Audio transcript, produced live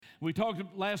We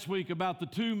talked last week about the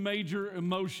two major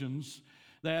emotions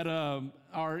that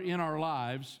are in our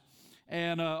lives,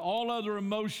 and all other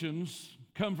emotions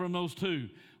come from those two.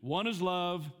 One is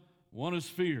love, one is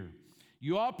fear.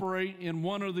 You operate in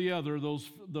one or the other,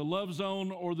 the love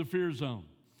zone or the fear zone.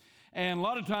 And a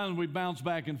lot of times we bounce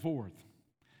back and forth,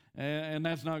 and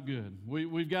that's not good.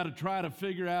 We've got to try to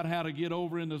figure out how to get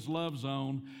over in this love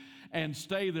zone and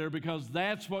stay there, because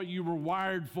that's what you were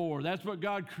wired for. That's what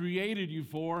God created you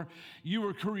for. You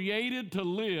were created to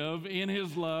live in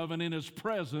His love and in His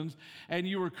presence, and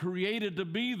you were created to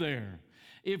be there.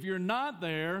 If you're not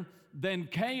there, then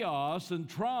chaos and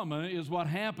trauma is what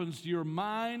happens to your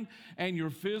mind and your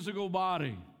physical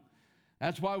body.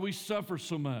 That's why we suffer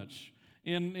so much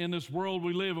in this world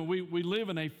we live in. We live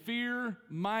in a fear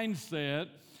mindset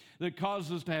that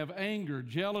causes us to have anger,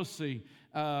 jealousy,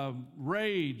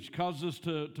 rage, causes us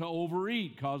to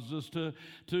overeat, causes us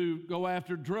to go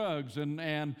after drugs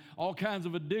and all kinds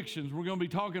of addictions. We're going to be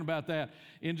talking about that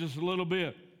in just a little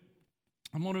bit.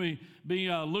 I'm going to be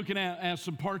looking at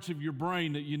some parts of your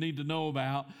brain that you need to know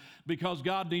about, because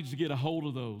God needs to get a hold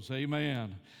of those.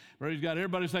 Amen. Praise God.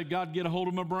 Everybody say, God, get a hold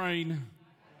of my brain.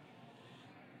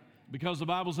 Because the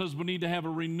Bible says we need to have a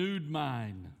renewed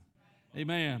mind.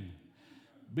 Amen.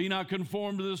 Be not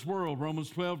conformed to this world. Romans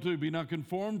 12:2. Be not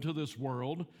conformed to this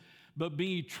world, but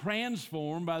be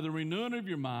transformed by the renewing of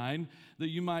your mind, that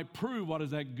you might prove what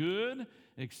is that good,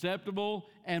 acceptable,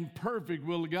 and perfect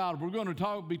will of God. We're going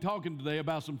to be talking today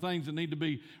about some things that need to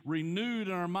be renewed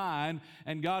in our mind,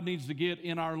 and God needs to get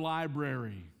in our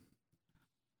library.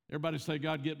 Everybody say,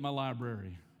 God, get in my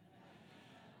library.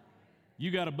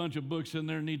 You got a bunch of books in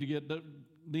there need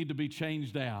to be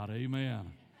changed out.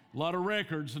 Amen. A lot of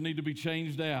records that need to be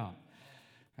changed out.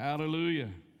 Hallelujah.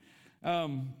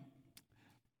 The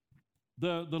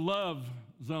love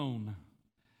zone.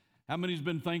 How many's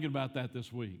been thinking about that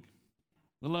this week?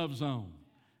 The love zone.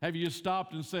 Have you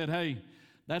stopped and said, hey,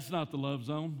 that's not the love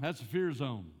zone, that's the fear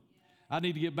zone. I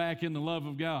need to get back in the love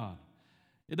of God.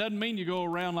 It doesn't mean you go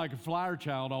around like a flyer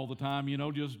child all the time,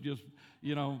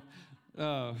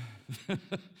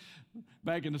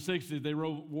 back in the 60s, they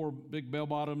wore big bell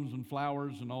bottoms and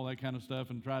flowers and all that kind of stuff,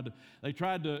 and they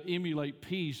tried to emulate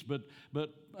peace, but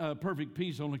perfect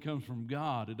peace only comes from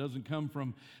God. It doesn't come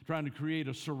from trying to create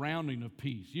a surrounding of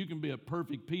peace. You can be at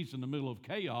perfect peace in the middle of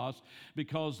chaos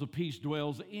because the peace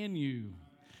dwells in you.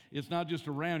 It's not just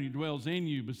around you, it dwells in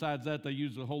you. Besides that, they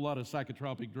use a whole lot of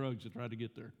psychotropic drugs to try to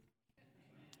get there.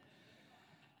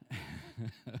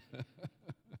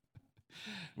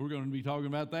 We're going to be talking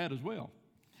about that as well.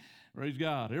 Praise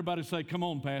God. Everybody say, come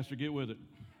on, Pastor, get with it.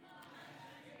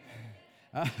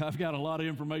 I've got a lot of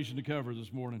information to cover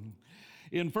this morning.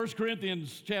 In 1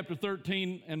 Corinthians chapter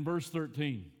 13 and verse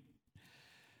 13,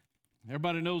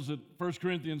 everybody knows that 1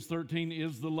 Corinthians 13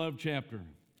 is the love chapter.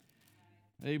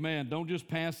 Amen. Don't just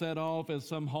pass that off as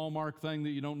some Hallmark thing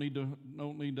that you don't need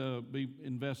to be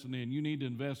investing in. You need to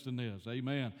invest in this.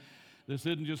 Amen. This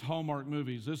isn't just Hallmark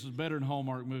movies. This is better than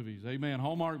Hallmark movies. Amen.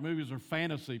 Hallmark movies are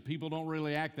fantasy. People don't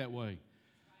really act that way.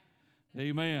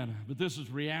 Amen. But this is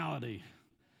reality.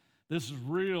 This is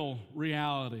real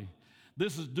reality.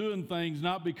 This is doing things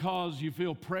not because you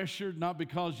feel pressured, not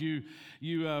because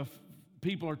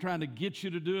people are trying to get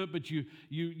you to do it, but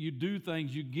you do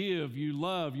things, you give, you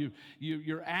love,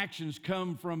 your actions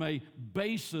come from a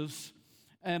basis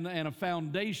and a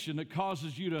foundation that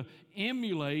causes you to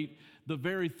emulate the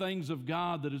very things of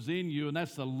God that is in you, and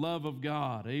that's the love of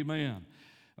God. Amen.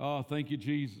 Oh, thank you,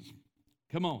 Jesus.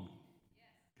 Come on.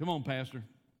 Come on, Pastor.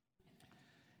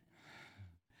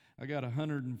 I got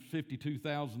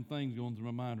 152,000 things going through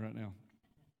my mind right now.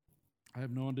 I have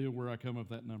no idea where I come up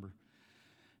with that number.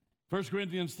 1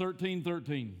 Corinthians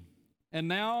 13:13. And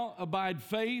now abide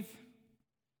faith,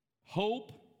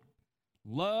 hope,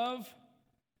 love,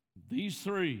 these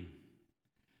three.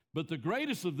 But the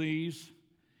greatest of these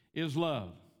is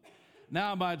love.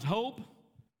 Now abides hope,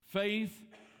 faith,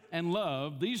 and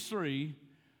love, these three,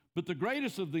 but the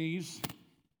greatest of these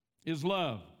is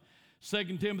love.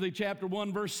 2 Timothy chapter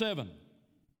 1, verse 7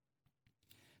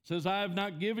 says, I have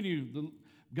not given you,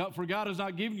 for God has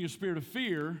not given you a spirit of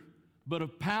fear, but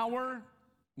of power,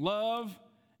 love,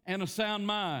 and a sound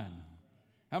mind.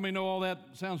 How many know all that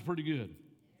sounds pretty good?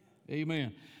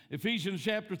 Amen. Ephesians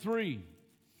chapter 3,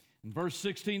 and verse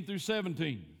 16 through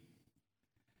 17.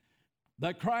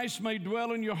 That Christ may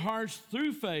dwell in your hearts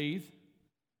through faith,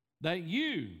 that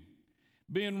you,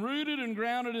 being rooted and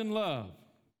grounded in love,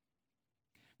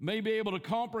 may be able to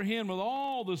comprehend with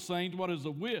all the saints what is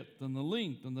the width and the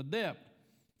length and the depth.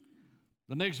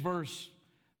 The next verse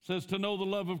says, to know the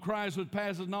love of Christ which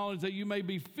passes knowledge, that you may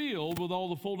be filled with all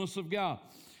the fullness of God.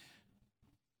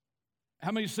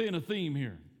 How many seeing a theme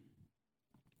here?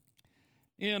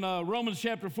 In Romans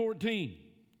chapter 14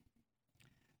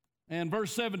 and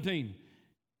verse 17,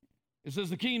 it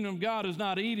says, the kingdom of God is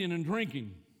not eating and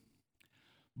drinking,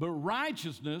 but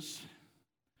righteousness,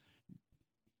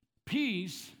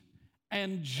 peace,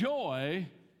 and joy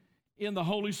in the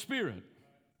Holy Spirit.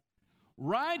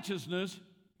 Righteousness,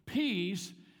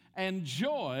 peace, and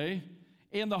joy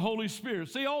in the Holy Spirit.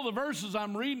 See, all the verses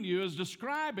I'm reading to you is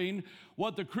describing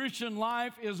what the Christian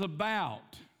life is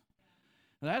about.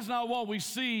 That's not what we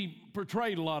see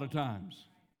portrayed a lot of times.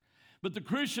 But the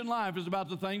Christian life is about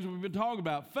the things we've been talking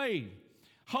about: faith,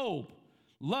 hope,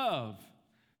 love,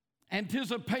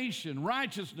 anticipation,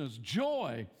 righteousness,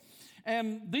 joy.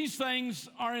 And these things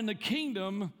are in the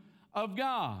kingdom of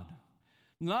God,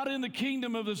 not in the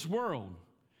kingdom of this world.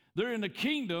 They're in the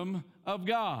kingdom of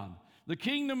God. The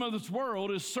kingdom of this world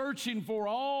is searching for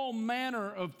all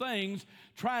manner of things,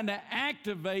 trying to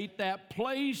activate that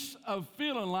place of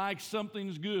feeling like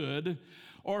something's good,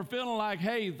 or feeling like,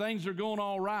 hey, things are going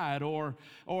all right, or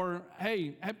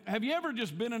hey, have you ever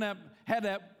just been in had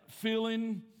that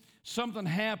feeling, something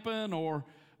happened, or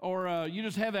you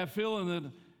just have that feeling that,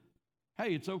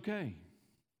 hey, it's okay,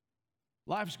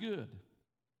 life's good.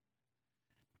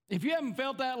 If you haven't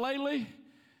felt that lately,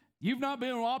 you've not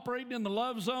been operating in the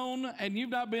love zone, and you've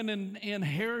not been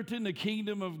inheriting the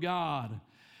kingdom of God,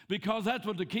 because that's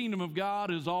what the kingdom of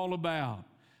God is all about.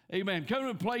 Amen. Come to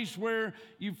a place where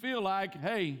you feel like,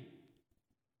 hey,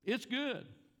 it's good.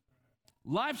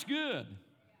 Life's good.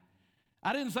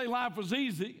 I didn't say life was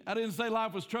easy. I didn't say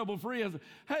life was trouble-free. I said,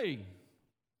 hey,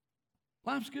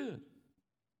 life's good.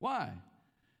 Why?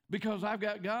 Because I've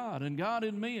got God, and God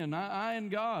in me, and I in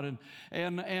God,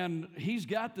 and He's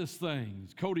got this thing.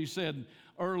 As Cody said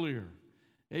earlier,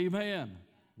 amen.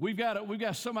 We've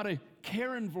got somebody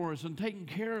caring for us and taking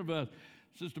care of us.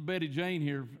 Sister Betty Jane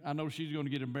here, I know she's going to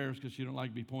get embarrassed because she don't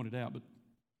like to be pointed out, but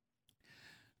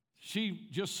she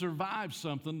just survived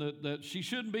something that she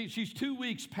shouldn't be. She's 2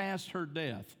 weeks past her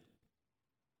death.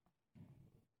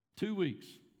 2 weeks.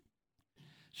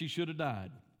 She should have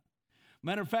died.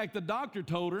 Matter of fact, the doctor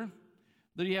told her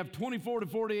that you have 24 to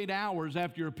 48 hours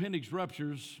after your appendix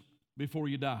ruptures before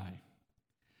you die.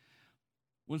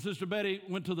 When Sister Betty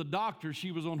went to the doctor,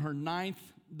 she was on her 9th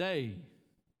day.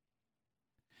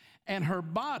 And her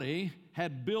body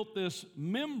had built this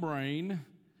membrane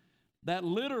that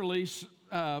literally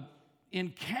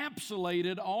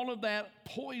encapsulated all of that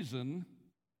poison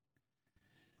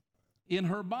in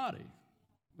her body.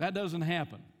 That doesn't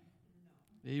happen.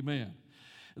 Amen.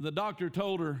 The doctor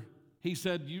told her, he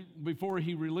said, before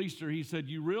he released her, he said,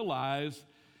 you realize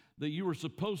that you were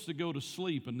supposed to go to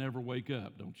sleep and never wake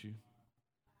up, don't you?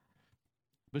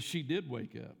 But she did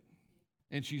wake up,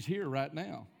 and she's here right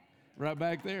now, right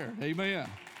back there. Amen.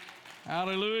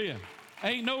 Hallelujah.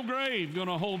 Ain't no grave going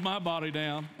to hold my body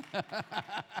down.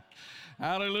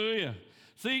 Hallelujah.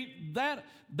 See,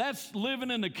 that's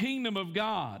living in the kingdom of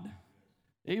God.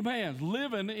 Amen.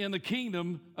 Living in the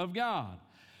kingdom of God.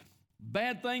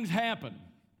 Bad things happen,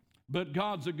 but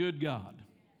God's a good God.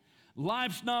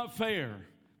 Life's not fair,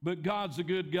 but God's a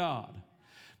good God.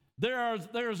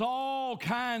 There's all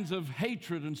kinds of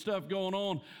hatred and stuff going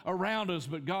on around us,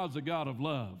 but God's a God of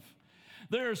love.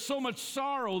 There's so much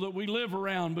sorrow that we live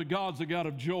around, but God's a God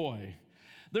of joy.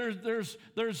 There's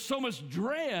so much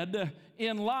dread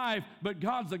in life, but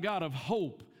God's a God of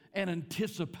hope and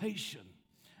anticipation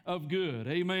of good.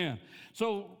 Amen.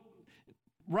 So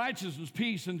righteousness,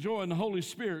 peace, and joy in the Holy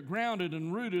Spirit, grounded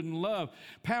and rooted in love,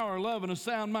 power, love, and a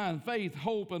sound mind, faith,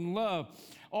 hope, and love.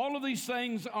 All of these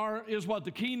things is what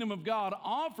the kingdom of God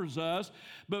offers us,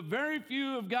 but very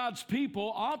few of God's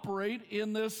people operate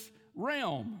in this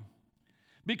realm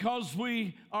because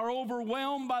we are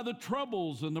overwhelmed by the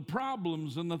troubles and the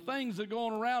problems and the things that go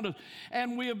on around us,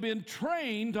 and we have been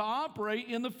trained to operate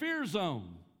in the fear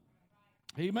zone.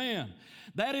 Amen.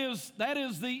 That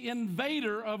is the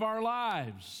invader of our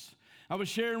lives. I was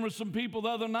sharing with some people the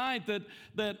other night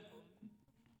that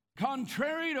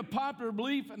contrary to popular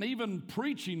belief and even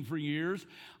preaching for years,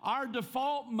 our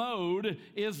default mode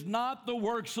is not the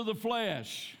works of the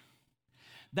flesh.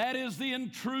 That is the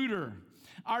intruder.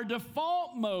 Our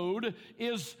default mode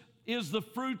is the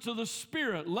fruits of the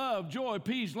Spirit: love, joy,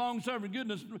 peace, long-suffering,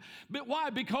 goodness. But why?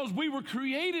 Because we were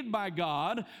created by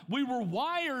God. We were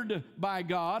wired by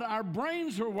God. Our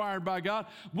brains were wired by God.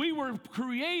 We were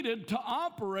created to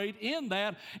operate in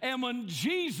that. And when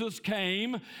Jesus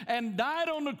came and died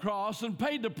on the cross and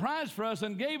paid the price for us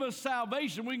and gave us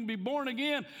salvation, we can be born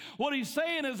again. What he's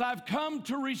saying is, I've come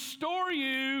to restore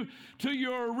you to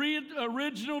your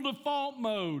original default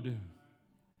mode.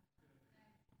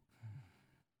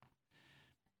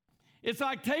 It's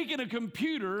like taking a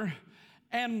computer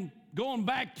and going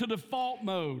back to default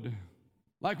mode,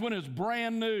 like when it's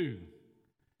brand new.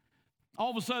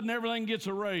 All of a sudden, everything gets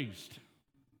erased.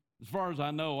 As far as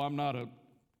I know,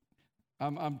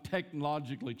 I'm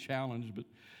technologically challenged, but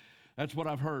that's what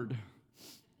I've heard.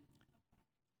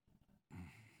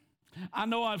 I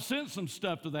know I've sent some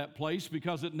stuff to that place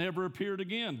because it never appeared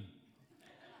again.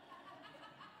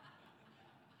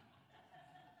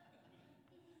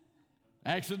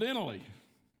 Accidentally.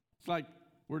 It's like,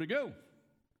 where'd it go?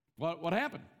 What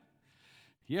happened?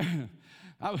 Yeah,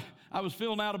 I was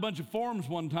filling out a bunch of forms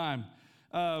one time,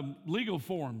 legal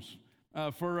forms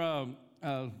for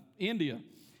India,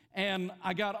 and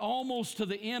I got almost to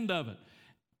the end of it,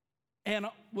 and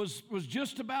was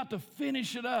just about to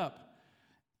finish it up,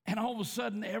 and all of a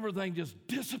sudden everything just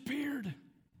disappeared.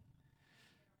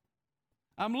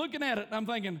 I'm looking at it and I'm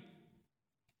thinking,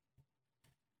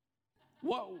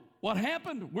 what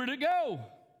happened? Where'd it go?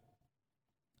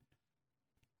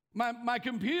 My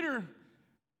computer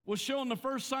was showing the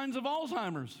first signs of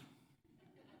Alzheimer's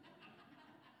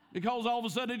because all of a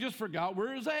sudden it just forgot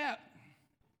where it was at.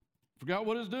 Forgot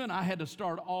what it was doing. I had to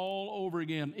start all over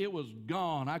again. It was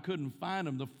gone. I couldn't find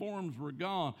them. The forms were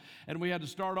gone, and we had to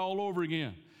start all over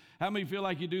again. How many feel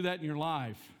like you do that in your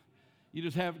life? You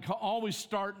just have always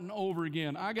starting over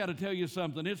again. I got to tell you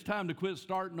something. It's time to quit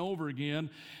starting over again,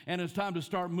 and it's time to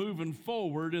start moving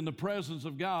forward in the presence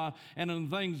of God and in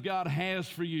the things God has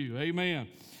for you. Amen.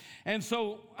 And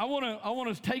so I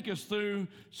want to take us through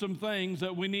some things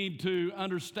that we need to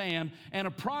understand and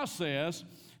a process.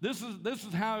 This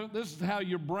is how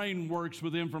your brain works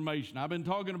with information. I've been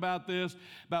talking about this,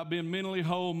 about being mentally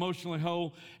whole, emotionally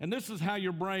whole, and this is how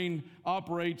your brain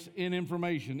operates in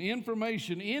information.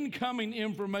 Incoming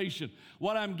information.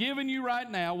 What I'm giving you right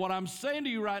now, what I'm saying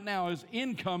to you right now is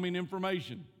incoming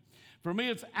information. For me,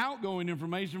 it's outgoing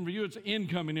information. For you, it's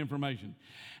incoming information.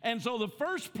 And so the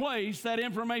first place that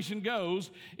information goes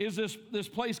is this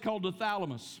place called the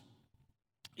thalamus.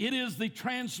 It is the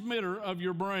transmitter of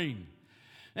your brain.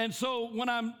 And so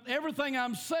everything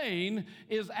I'm saying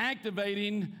is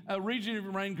activating a region of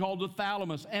your brain called the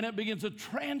thalamus, and it begins to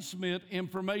transmit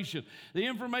information. The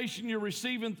information you're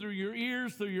receiving through your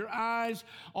ears, through your eyes,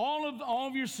 all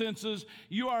of your senses,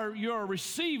 you are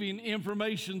receiving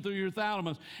information through your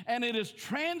thalamus, and it is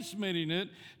transmitting it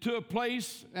to a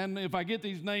place, and if I get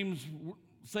these names,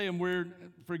 say them weird,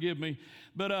 forgive me,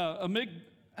 but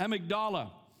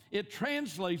amygdala. It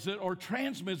translates it or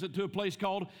transmits it to a place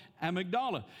called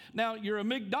amygdala. Now, your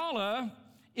amygdala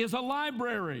is a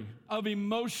library of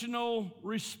emotional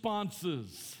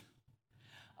responses.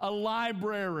 A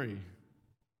library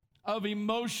of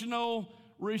emotional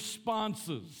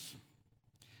responses.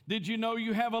 Did you know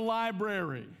you have a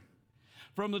library?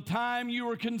 From the time you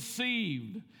were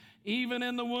conceived, even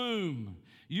in the womb,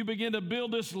 you begin to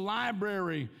build this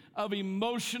library of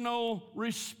emotional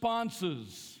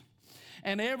responses.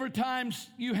 And every time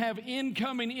you have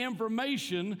incoming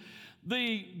information,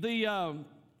 the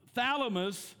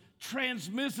thalamus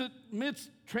transmits it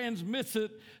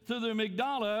to the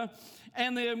amygdala,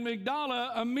 and the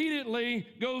amygdala immediately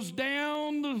goes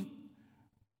down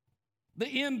the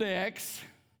index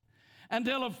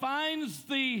until it finds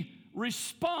the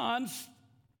response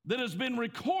that has been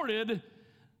recorded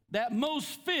that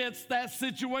most fits that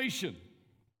situation.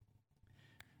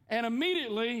 And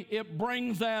immediately it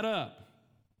brings that up.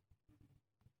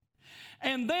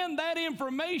 And then that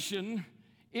information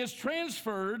is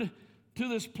transferred to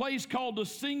this place called the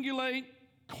cingulate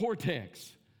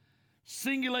cortex.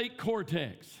 Cingulate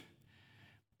cortex.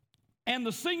 And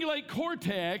the cingulate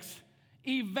cortex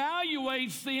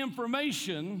evaluates the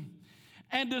information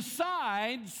and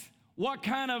decides what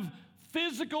kind of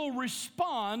physical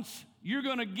response you're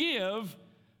going to give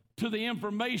to the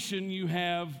information you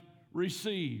have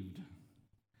received.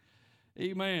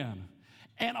 Amen.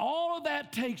 And all of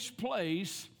that takes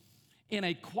place in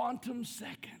a quantum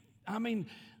second. I mean,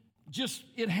 just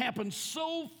it happens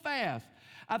so fast.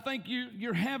 I think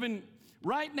you're having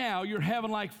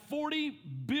like 40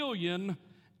 billion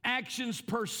actions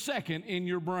per second in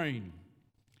your brain.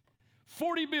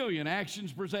 40 billion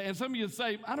actions per second. And some of you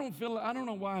say, I don't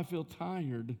know why I feel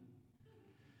tired.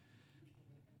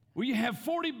 Well, you have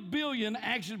 40 billion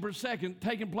actions per second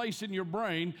taking place in your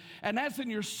brain, and that's in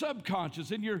your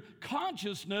subconscious. In your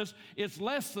consciousness, it's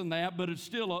less than that, but it's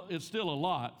still a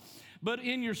lot. but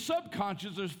in your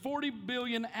subconscious, there's 40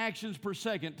 billion actions per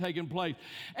second taking place.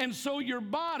 And so your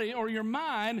body or your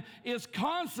mind is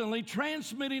constantly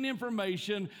transmitting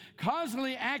information,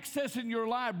 constantly accessing your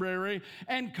library,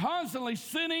 and constantly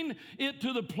sending it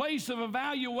to the place of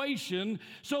evaluation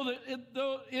so that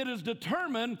it is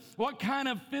determined what kind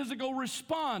of physical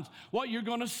response, what you're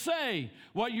going to say,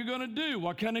 what you're going to do,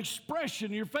 what kind of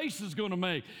expression your face is going to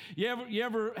make. You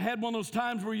ever had one of those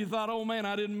times where you thought, oh man,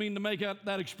 I didn't mean to make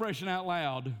that expression out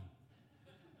loud.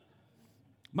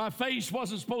 My face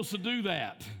wasn't supposed to do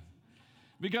that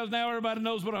because now everybody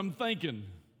knows what I'm thinking.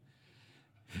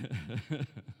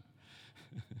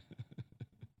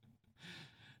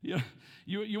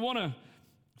 You want to,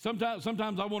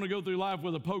 sometimes I want to go through life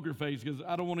with a poker face because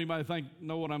I don't want anybody to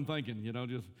know what I'm thinking,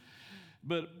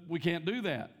 but we can't do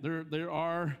that. There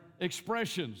are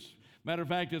expressions. Matter of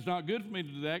fact, it's not good for me to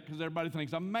do that because everybody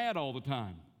thinks I'm mad all the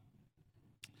time.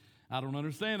 I don't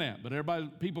understand that,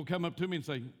 but people come up to me and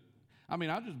say,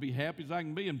 I'll just be happy as I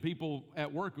can be, and people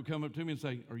at work will come up to me and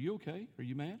say, are you okay? Are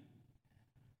you mad?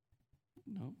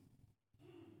 No.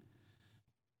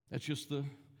 That's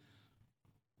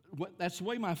the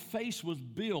way my face was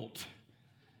built.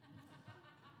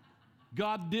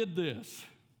 God did this.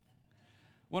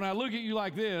 When I look at you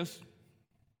like this,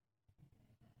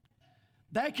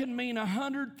 that can mean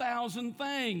 100,000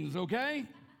 things, okay?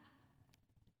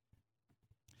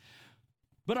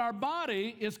 But our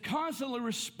body is constantly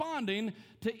responding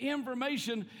to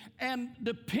information, and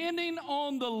depending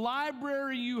on the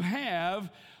library you have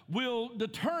will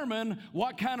determine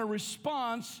what kind of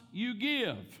response you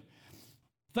give.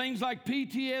 Things like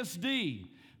PTSD.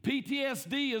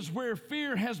 PTSD is where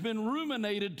fear has been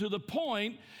ruminated to the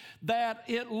point that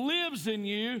it lives in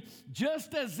you,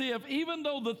 just as if, even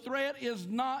though the threat is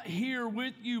not here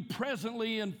with you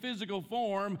presently in physical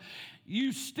form,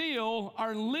 you still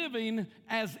are living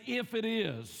as if it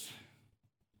is.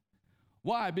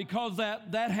 Why? Because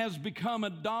that has become a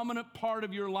dominant part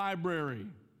of your library.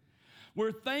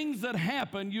 Where things that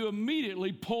happen, you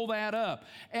immediately pull that up,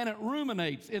 and it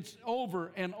ruminates. It's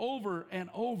over and over and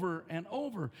over and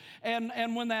over.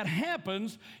 And when that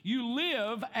happens, you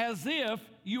live as if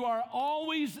you are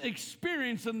always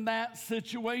experiencing that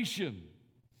situation.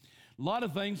 A lot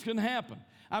of things can happen.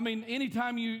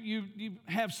 Anytime you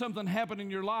have something happen in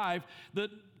your life that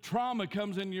trauma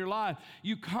comes into your life,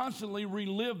 you constantly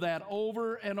relive that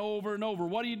over and over and over.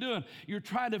 What are you doing? You're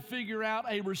trying to figure out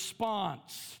a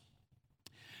response.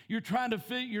 You're trying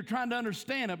to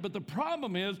understand it, but the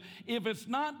problem is, if it's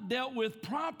not dealt with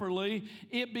properly,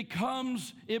 it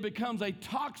becomes a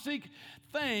toxic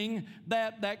thing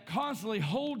that constantly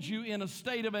holds you in a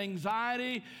state of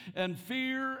anxiety and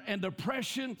fear and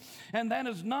depression, and that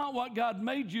is not what God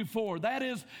made you for. That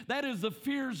is the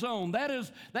fear zone. That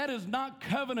is not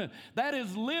covenant. That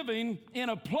is living in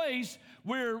a place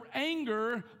where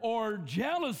anger or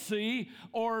jealousy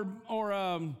or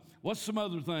what's some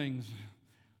other things?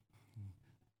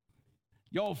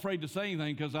 Y'all afraid to say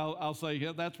anything because I'll say,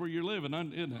 yeah, that's where you're living,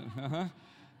 isn't it? Uh-huh.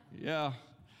 Yeah.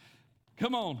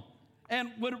 Come on.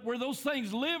 And where those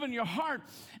things live in your heart,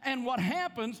 and what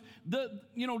happens,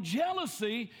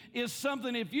 jealousy is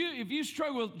something, if you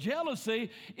struggle with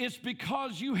jealousy, it's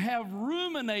because you have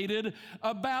ruminated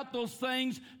about those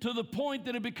things to the point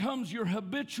that it becomes your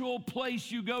habitual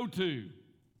place you go to.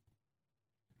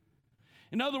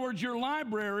 In other words, your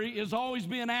library is always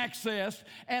being accessed,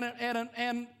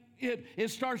 and it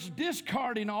starts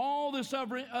discarding all this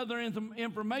other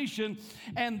information,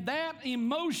 and that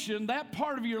emotion, that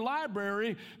part of your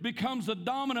library, becomes the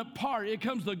dominant part. It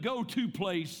becomes the go-to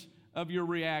place of your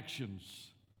reactions.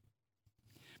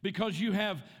 Because you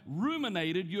have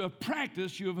ruminated, you have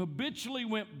practiced, you have habitually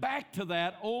went back to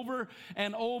that over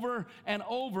and over and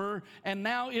over, and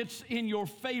now it's in your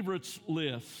favorites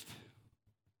list.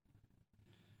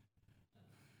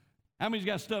 How many's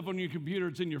got stuff on your computer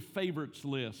that's in your favorites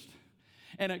list?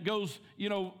 And it goes,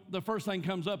 the first thing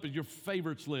comes up is your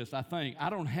favorites list, I think. I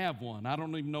don't have one. I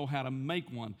don't even know how to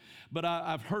make one. But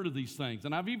I've heard of these things,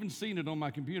 and I've even seen it on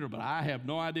my computer, but I have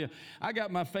no idea. I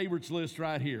got my favorites list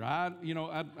right here. I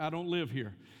don't live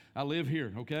here. I live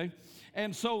here, okay?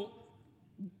 And so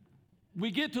we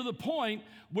get to the point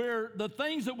where the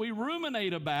things that we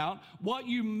ruminate about, what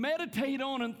you meditate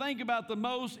on and think about the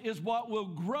most, is what will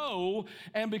grow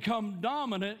and become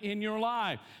dominant in your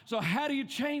life. So how do you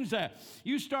change that?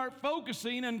 You start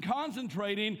focusing and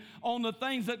concentrating on the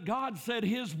things that God said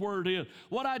His Word is.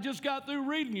 What I just got through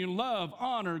reading you, love,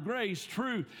 honor, grace,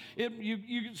 truth.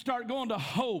 You start going to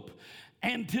hope,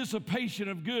 anticipation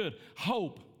of good,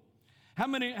 hope. How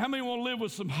many want to live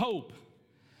with some hope?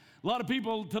 A lot of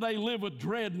people today live with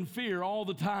dread and fear all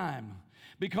the time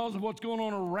because of what's going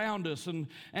on around us and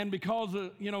because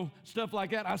of, stuff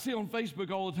like that. I see on Facebook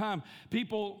all the time,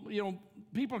 people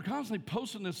are constantly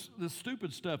posting this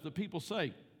stupid stuff that people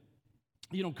say.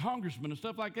 Congressmen and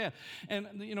stuff like that. And,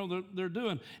 they're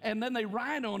doing. And then they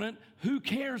write on it, who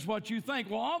cares what you think?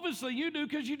 Well, obviously you do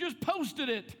because you just posted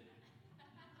it.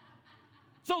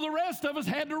 So the rest of us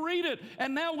had to read it.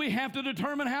 And now we have to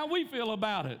determine how we feel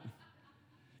about it.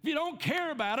 If you don't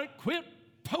care about it, quit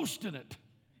posting it.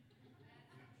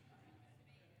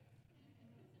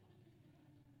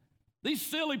 These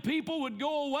silly people would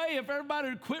go away if everybody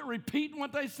would quit repeating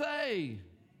what they say.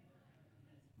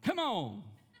 Come on.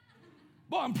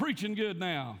 Boy, I'm preaching good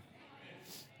now.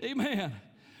 Amen.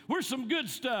 Where's some good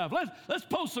stuff? Let's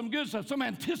post some good stuff, some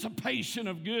anticipation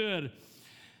of good.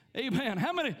 Amen.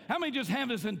 How many just have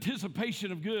this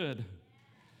anticipation of good?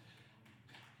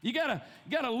 You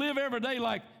gotta live every day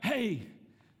like, hey,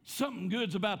 something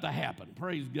good's about to happen.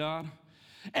 Praise God.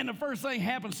 And the first thing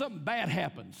happens, something bad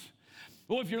happens.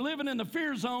 Well, if you're living in the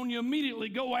fear zone, you immediately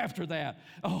go after that.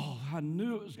 Oh, I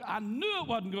knew it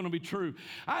wasn't going to be true.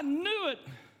 I knew it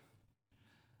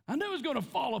was going to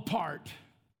fall apart.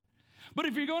 But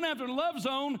if you're going after the love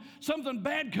zone, something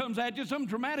bad comes at you, something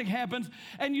dramatic happens,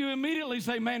 and you immediately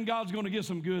say, man, God's going to get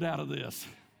some good out of this.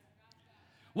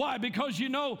 Why? Because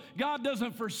God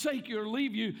doesn't forsake you or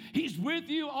leave you. He's with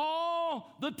you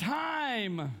all the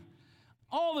time.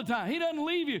 All the time. He doesn't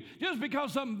leave you. Just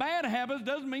because something bad happens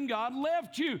doesn't mean God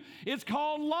left you. It's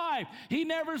called life. He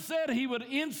never said he would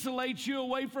insulate you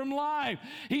away from life.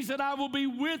 He said, I will be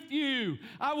with you.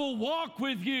 I will walk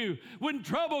with you. When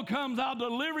trouble comes, I'll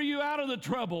deliver you out of the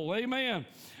trouble. Amen.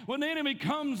 When the enemy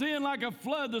comes in like a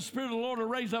flood, the Spirit of the Lord will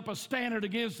raise up a standard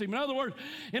against him. In other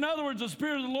words, the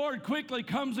Spirit of the Lord quickly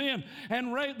comes in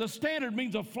and the standard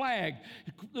means a flag.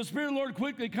 The Spirit of the Lord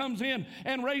quickly comes in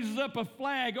and raises up a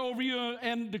flag over you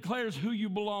and declares who you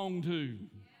belong to.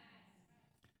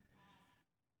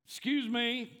 Excuse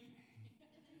me,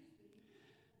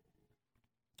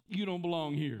 you don't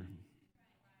belong here.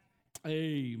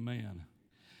 Amen.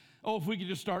 Oh, if we could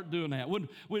just start doing that.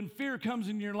 When fear comes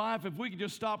in your life, if we could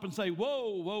just stop and say, whoa,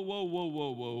 whoa, whoa, whoa,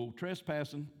 whoa, whoa,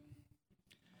 trespassing.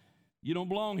 You don't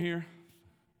belong here.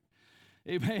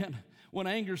 Amen. When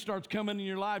anger starts coming in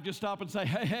your life, just stop and say,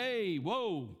 hey,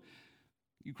 whoa,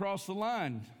 you crossed the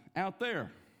line out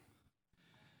there.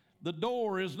 The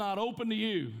door is not open to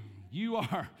you. You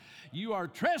are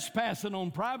trespassing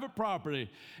on private property,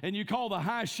 and you call the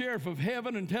high sheriff of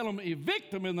heaven and tell him,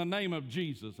 evict them in the name of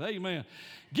Jesus. Amen.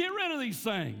 Get rid of these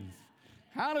things.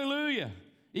 Hallelujah.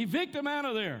 Evict them out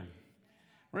of there.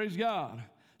 Praise God.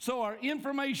 So our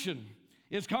information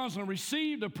is constantly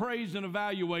received, appraised, and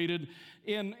evaluated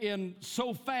in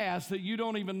so fast that you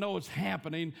don't even know it's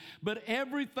happening. But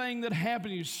everything that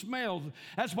happens, you smell.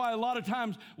 That's why a lot of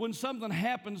times when something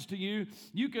happens to you,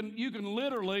 you can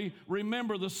literally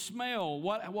remember the smell,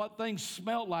 what things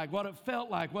smelled like, what it felt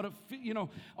like,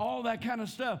 all that kind of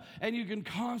stuff. And you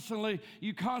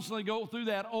constantly go through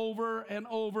that over and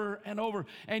over and over,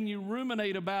 and you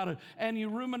ruminate about it, and you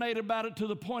ruminate about it to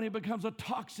the point it becomes a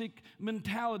toxic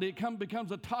mentality. It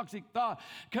becomes a toxic thought,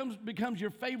 becomes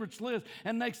your favorites list.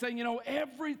 And next thing you know,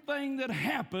 everything that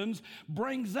happens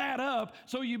brings that up,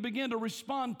 so you begin to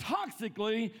respond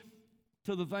toxically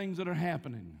to the things that are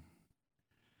happening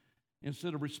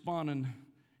instead of responding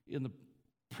in the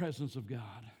presence of God.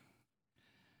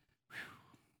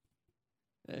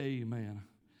 Whew. Amen.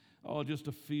 Oh, just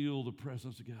to feel the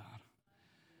presence of God.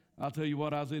 I'll tell you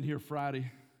what, I was in here Friday.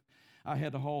 I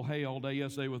had to haul hay all day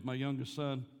yesterday with my youngest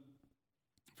son.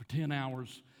 For 10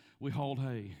 hours, we hauled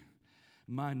hay.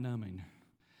 Mind-numbing,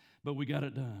 but we got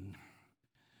it done.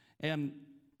 And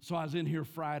so I was in here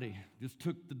Friday, just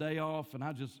took the day off, and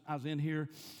I was in here,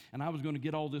 and I was going to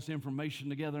get all this information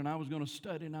together, and I was going to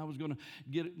study, and I was going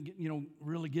to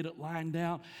really get it lined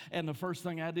out. And the first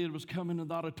thing I did was come into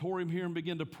the auditorium here and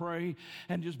begin to pray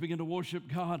and just begin to worship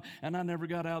God. And I never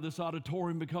got out of this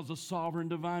auditorium because the sovereign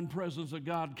divine presence of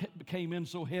God came in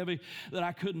so heavy that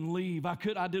I couldn't leave. I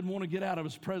didn't want to get out of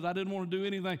His presence. I didn't want to do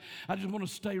anything. I just want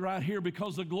to stay right here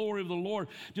because the glory of the Lord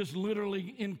just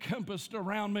literally encompassed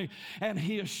around me, and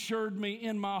He assured me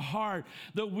in my heart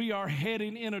that we are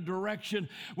heading in a direction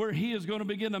where He is going to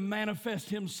begin to manifest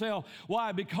Himself.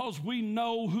 Why? Because we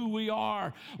know who we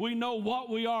are. We know what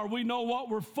we are. We know what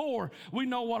we're for. We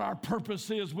know what our purpose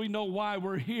is. We know why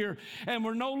we're here. And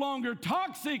we're no longer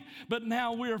toxic, but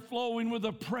now we are flowing with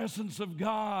the presence of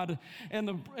God. And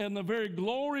the very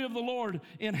glory of the Lord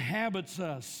inhabits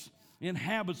us.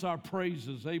 Inhabits our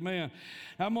praises. Amen.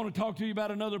 I'm going to talk to you about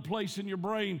another place in your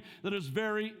brain that is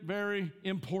very, very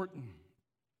important.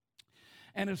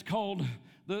 And it's called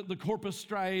the corpus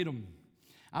striatum.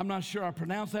 I'm not sure I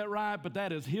pronounced that right, but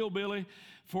that is hillbilly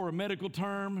for a medical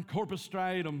term, corpus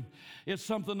striatum. It's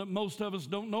something that most of us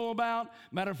don't know about.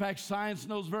 Matter of fact, science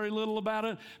knows very little about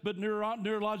it, but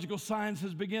neurological science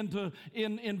has begun to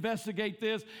investigate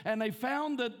this, and they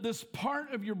found that this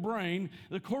part of your brain,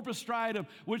 the corpus striatum,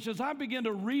 which as I begin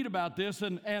to read about this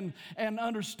and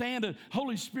understand it,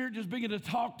 Holy Spirit just began to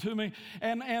talk to me,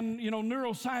 and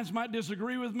neuroscience might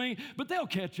disagree with me, but they'll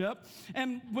catch up.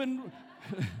 And when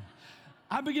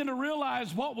I began to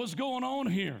realize what was going on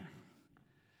here.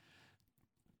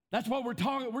 That's what we're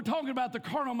talking. We're talking about the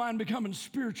carnal mind becoming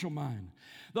spiritual mind.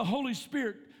 The Holy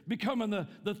Spirit becoming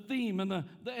the theme and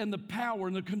the power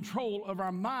and the control of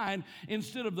our mind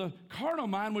instead of the carnal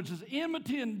mind, which is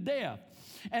enmity and death.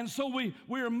 And so we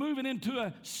are moving into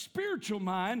a spiritual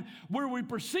mind where we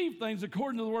perceive things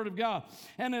according to the Word of God.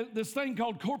 And this thing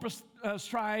called corpus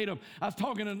striatum, I was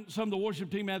talking to some of the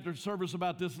worship team after service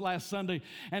about this last Sunday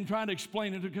and trying to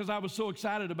explain it because I was so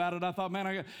excited about it. I thought,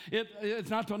 man, it's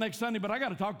not till next Sunday, but I got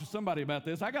to talk to somebody about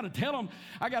this. I got to tell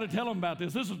them about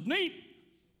this. This is neat.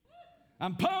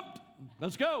 I'm pumped.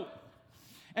 Let's go.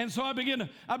 And so I began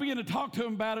to talk to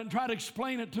him about it and try to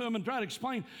explain it to him and try to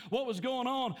explain what was going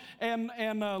on. And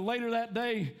later that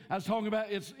day, I was talking about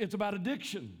it's about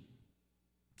addiction,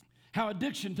 how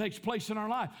addiction takes place in our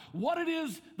life, what it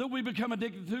is that we become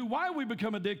addicted to, why we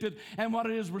become addicted, and what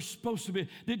it is we're supposed to be.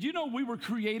 Did you know we were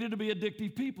created to be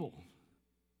addictive people?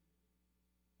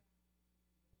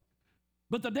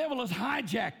 But the devil has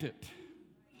hijacked it.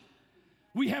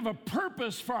 We have a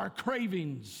purpose for our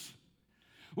cravings.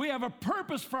 We have a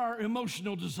purpose for our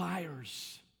emotional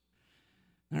desires.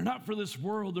 They're not for this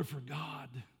world, they're for God.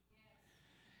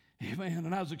 Amen.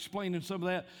 And I was explaining some of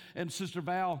that, and Sister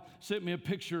Val sent me a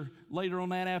picture later on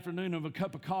that afternoon of a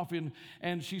cup of coffee,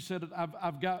 and she said,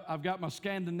 I've got my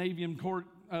Scandinavian court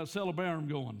cerebellum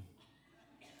going.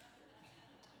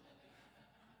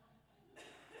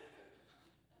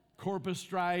 Corpus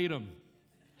striatum.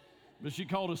 But she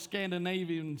called it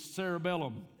Scandinavian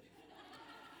cerebellum.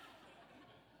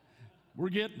 We're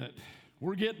getting it.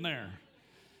 We're getting there.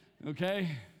 Okay?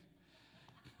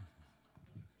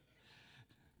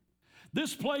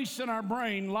 This place in our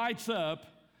brain lights up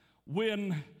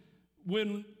when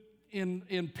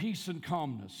in peace and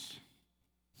calmness.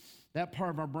 That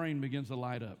part of our brain begins to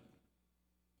light up.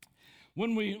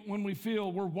 When we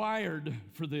feel we're wired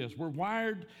for this, we're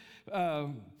wired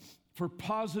for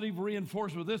positive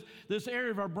reinforcement. This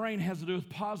area of our brain has to do with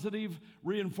positive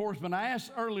reinforcement. I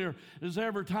asked earlier, is there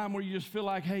ever a time where you just feel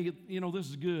like, hey, this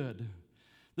is good?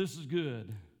 This is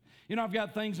good. I've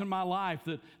got things in my life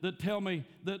that tell me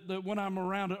that when I'm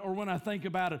around it or when I think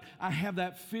about it, I have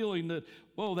that feeling that,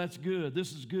 whoa, that's good.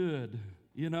 This is good,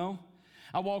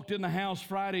 I walked in the house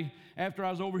Friday after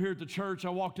I was over here at the church. I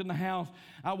walked in the house.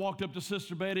 I walked up to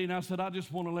Sister Betty and I said, I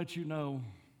just want to let you know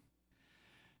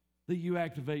that you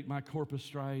activate my corpus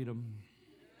striatum.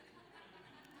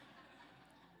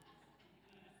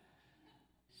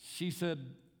 She said,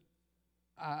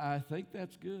 I think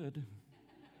that's good.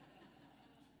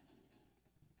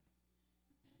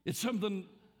 It's something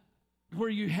where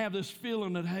you have this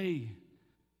feeling that, hey,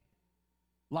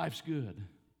 life's good.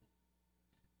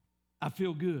 I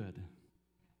feel good.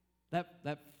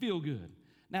 That feel good.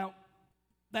 Now,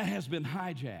 that has been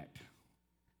hijacked.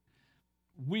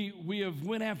 We have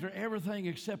went after everything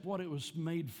except what it was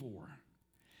made for.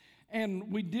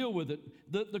 And we deal with it.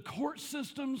 The court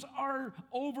systems are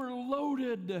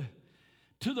overloaded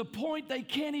to the point they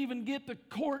can't even get the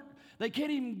court, they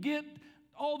can't even get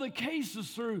all the cases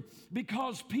through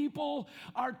because people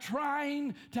are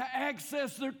trying to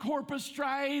access their corpus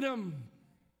striatum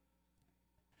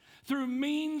through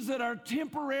means that are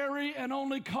temporary and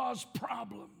only cause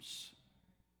problems.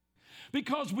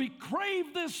 Because we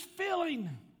crave this feeling.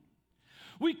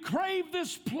 We crave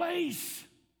this place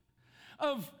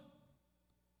of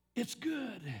it's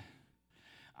good.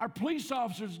 Our police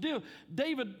officers deal.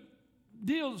 David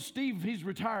deals, Steve, he's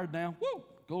retired now. Woo,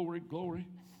 glory, glory.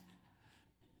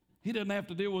 He doesn't have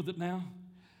to deal with it now.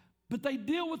 But they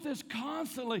deal with this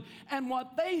constantly. And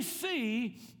what they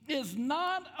see is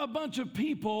not a bunch of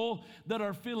people that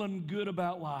are feeling good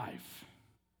about life.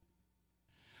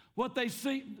 What they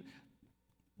see,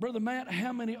 Brother Matt,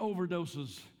 how many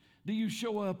overdoses do you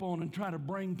show up on and try to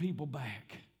bring people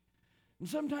back? And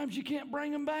sometimes you can't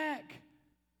bring them back.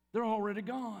 They're already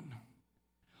gone.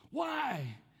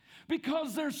 Why?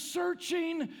 Because they're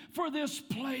searching for this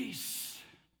place.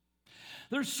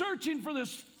 They're searching for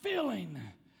this feeling.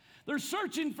 They're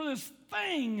searching for this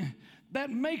thing that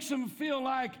makes them feel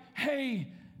like, hey,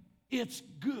 it's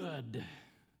good.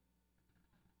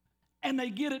 And they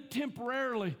get it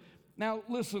temporarily. Now,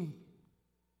 listen.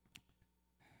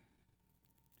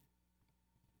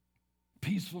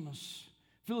 peacefulness,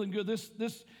 feeling good.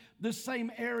 This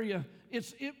same area,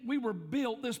 we were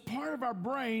built, this part of our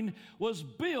brain was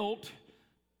built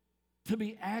to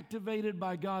be activated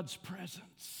by God's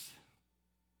presence,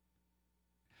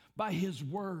 by His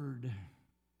Word,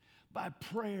 by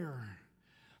prayer,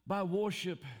 by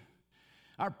worship.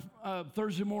 Our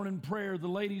Thursday morning prayer, the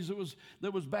ladies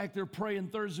that was back there praying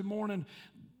Thursday morning,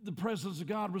 the presence of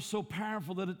God was so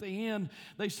powerful that at the end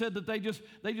they said that they just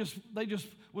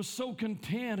was so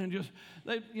content,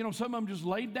 and some of them just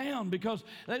laid down because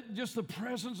just the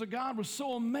presence of God was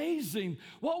so amazing.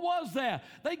 What was that?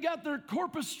 They got their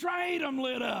corpus striatum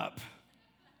lit up.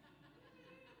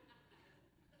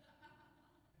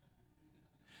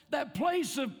 That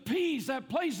place of peace, that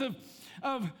place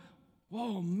of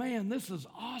oh man, this is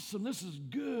awesome, this is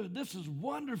good, this is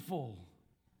wonderful.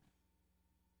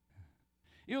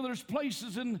 There's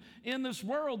places in this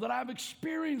world that I've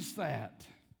experienced that.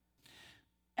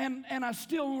 And I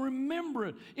still remember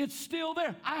it. It's still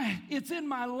there. It's in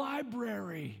my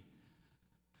library.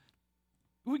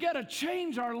 We got to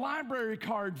change our library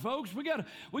card, folks. We got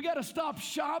to stop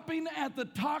shopping at the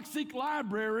toxic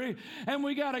library, and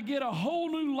we got to get a whole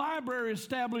new library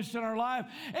established in our life.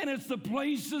 And it's the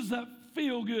places that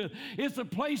feel good. It's the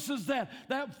places that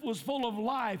was full of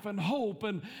life and hope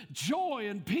and joy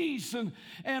and peace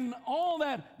and all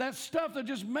that stuff that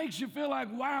just makes you feel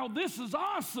like, wow, this is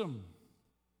awesome.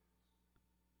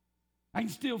 I can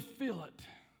still feel it.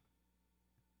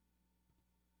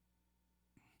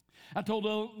 I told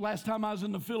last time I was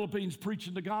in the Philippines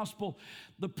preaching the gospel,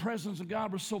 the presence of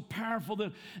God was so powerful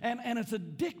that, and it's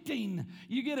addicting.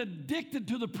 You get addicted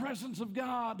to the presence of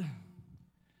God.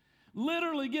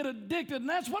 Literally get addicted, and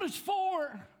that's what it's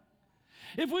for.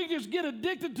 If we just get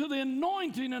addicted to the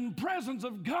anointing and presence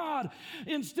of God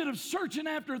instead of searching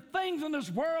after things in this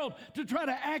world to try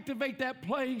to activate that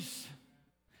place.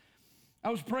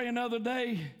 I was praying the other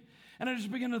day, and I just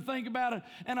began to think about it,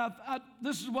 and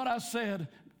this is what I said.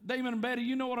 Damon and Betty,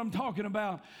 you know what I'm talking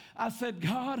about. I said,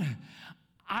 God,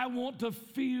 I want to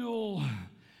feel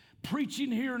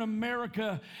preaching here in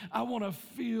America. I want to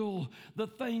feel the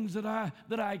things that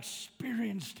I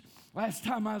experienced last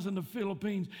time I was in the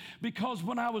Philippines, because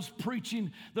when I was preaching,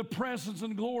 the presence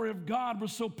and glory of God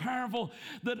was so powerful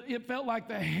that it felt like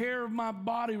the hair of my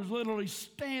body was literally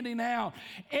standing out.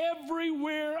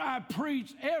 Everywhere I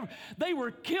preached, they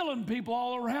were killing people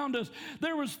all around us.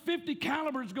 There was 50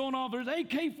 calibers going off. There's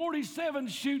AK-47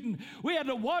 shooting. We had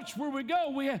to watch where we go.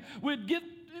 We'd get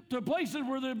to places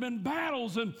where there have been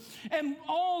battles and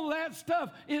all that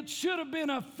stuff. It should have been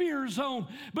a fear zone,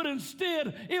 but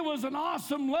instead it was an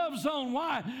awesome love zone.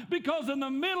 Why? Because in the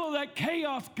middle of that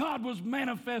chaos, God was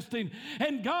manifesting,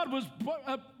 and God was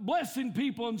blessing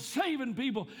people and saving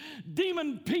people.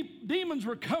 Demons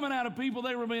were coming out of people.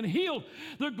 They were being healed.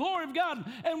 The glory of God.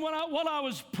 And while I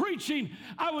was preaching,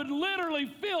 I would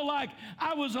literally feel like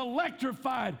I was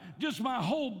electrified, just my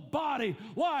whole body.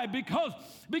 Why?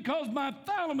 Because my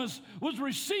thalamus was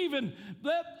receiving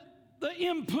the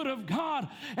input of God,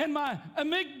 and my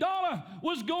amygdala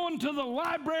was going to the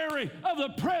library of the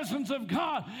presence of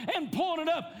God and pulling it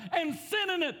up and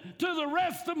sending it to the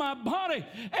rest of my body.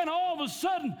 And all of a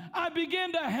sudden, I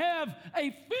began to have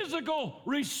a physical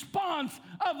response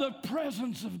of the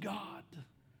presence of God.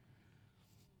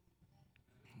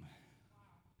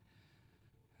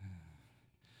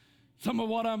 Some of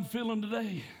what I'm feeling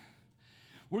today,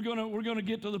 we're gonna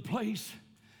get to the place.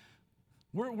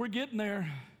 We're getting there.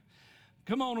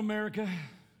 Come on, America.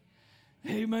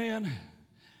 Amen.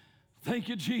 Thank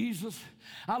you, Jesus.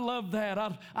 I love that.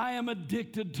 I am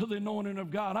addicted to the anointing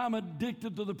of God. I'm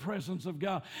addicted to the presence of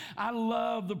God. I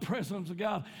love the presence of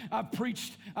God. I've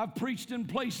preached in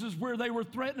places where they were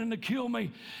threatening to kill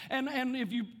me. And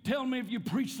if you tell me if you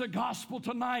preach the gospel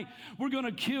tonight, we're going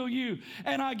to kill you.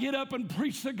 And I get up and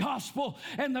preach the gospel,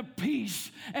 and the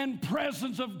peace and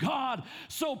presence of God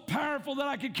so powerful that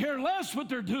I could care less what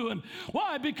they're doing.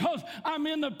 Why? Because I'm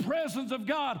in the presence of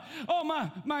God. Oh,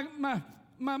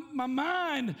 my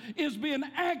mind is being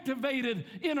activated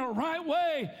in a right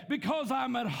way because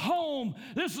I'm at home.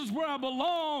 This is where I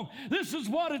belong. This is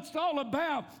what it's all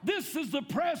about. This is the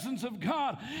presence of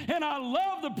God. And I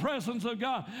love the presence of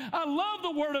God. I love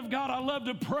the Word of God. I love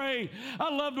to pray.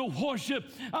 I love to worship.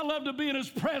 I love to be in His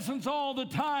presence all the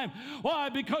time. Why?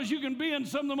 Because you can be in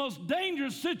some of the most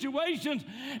dangerous situations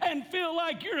and feel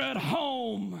like you're at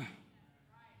home.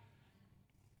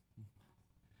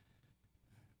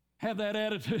 Have that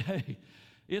attitude. Hey,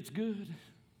 it's good.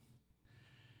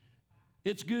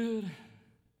 It's good.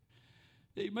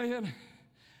 Amen.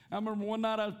 I remember one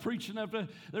night I was preaching after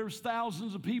there was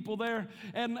thousands of people there,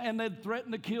 and they'd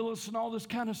threatened to kill us and all this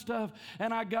kind of stuff.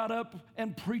 And I got up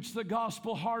and preached the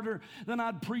gospel harder than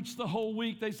I'd preached the whole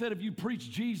week. They said, if you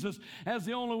preach Jesus as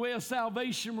the only way of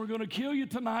salvation, we're going to kill you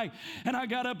tonight. And I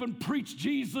got up and preached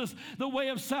Jesus, the way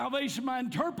of salvation. My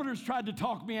interpreters tried to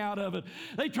talk me out of it.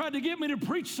 They tried to get me to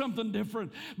preach something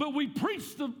different. But we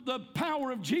preached the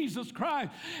power of Jesus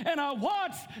Christ. And I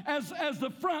watched as the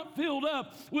front filled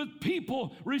up with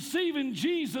people receiving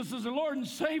Jesus as their Lord and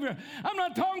Savior. I'm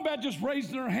not talking about just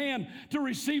raising their hand to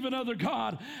receive another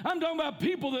God. I'm talking about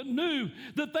people that knew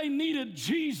that they needed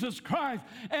Jesus Christ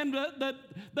and that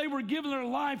they were giving their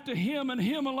life to Him and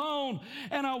Him alone.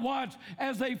 And I watched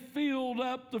as they filled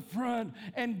up the front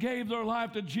and gave their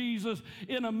life to Jesus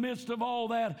in the midst of all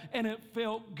that, and it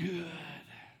felt good.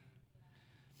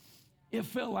 It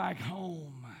felt like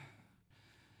home.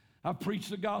 I preached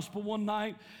the gospel one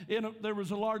night, and there was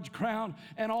a large crowd,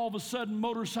 and all of a sudden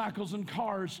motorcycles and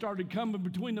cars started coming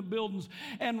between the buildings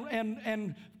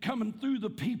and coming through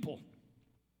the people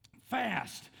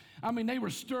fast. I mean, they were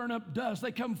stirring up dust.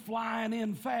 They come flying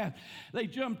in fast. They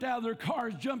jumped out of their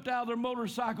cars, jumped out of their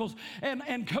motorcycles,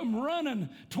 and come running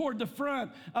toward the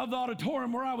front of the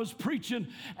auditorium where I was preaching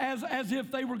as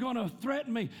if they were going to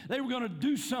threaten me. They were going to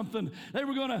do something. They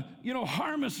were going to,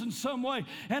 harm us in some way.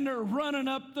 And they're running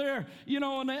up there,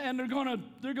 and they're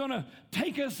going to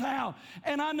take us out.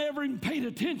 And I never even paid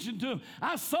attention to them.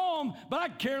 I saw them, but I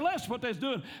care less what they was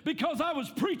doing because I was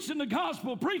preaching the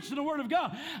gospel, preaching the word of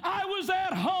God. I was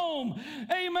at home.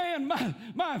 Amen.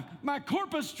 My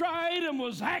corpus striatum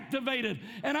was activated,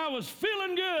 and I was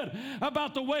feeling good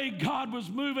about the way God was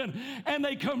moving. And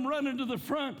they come running to the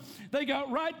front. They got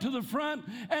right to the front,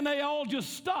 and they all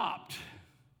just stopped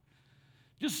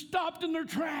in their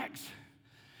tracks.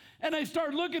 And they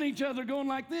started looking at each other going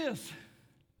like this.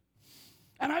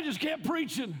 And I just kept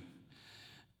preaching.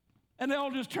 And they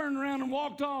all just turned around and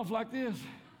walked off like this.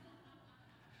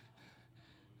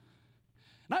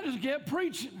 And I just kept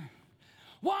preaching.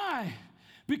 Why?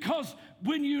 Because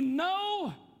when you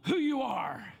know who you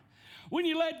are, when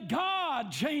you let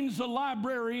God change the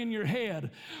library in your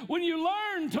head, when you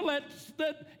learn to let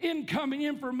that incoming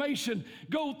information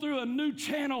go through a new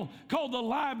channel called the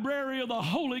library of the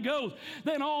Holy Ghost,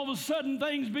 then all of a sudden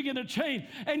things begin to change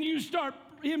and you start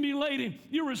emulating.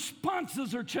 Your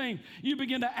responses are changed. You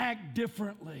begin to act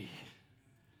differently.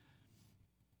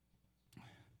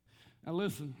 Now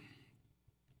listen.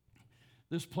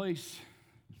 This place,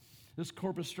 this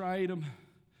corpus striatum,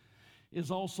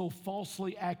 is also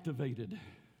falsely activated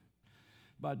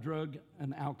by drug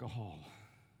and alcohol.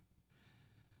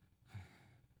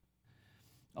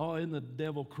 Oh, isn't the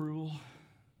devil cruel?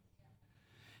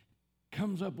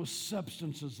 Comes up with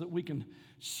substances that we can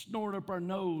snort up our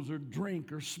nose or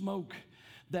drink or smoke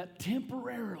that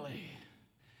temporarily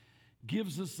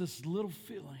gives us this little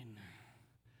feeling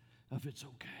of it's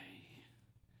okay.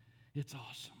 It's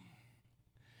awesome.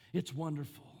 It's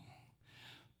wonderful.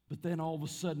 But then all of a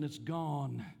sudden it's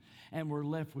gone, and we're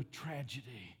left with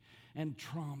tragedy and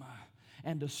trauma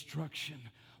and destruction.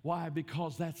 Why?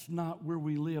 Because that's not where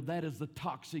we live. That is the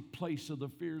toxic place of the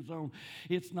fear zone.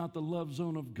 It's not the love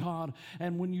zone of God.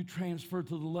 And when you transfer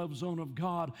to the love zone of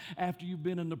God, after you've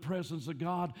been in the presence of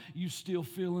God, you still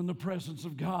feel in the presence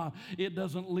of God. It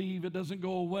doesn't leave. It doesn't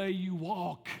go away. You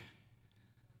walk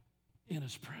in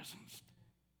His presence.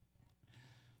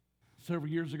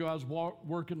 Several years ago, I was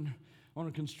working on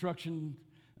a construction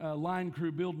line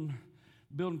crew,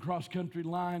 building cross-country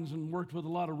lines, and worked with a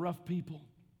lot of rough people.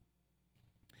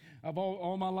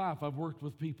 All my life, I've worked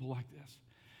with people like this.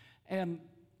 And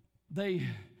they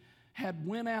had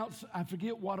went out, I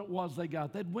forget what it was they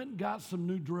got. They'd went and got some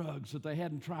new drugs that they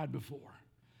hadn't tried before.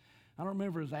 I don't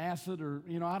remember if it was acid or,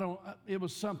 it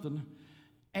was something.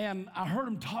 And I heard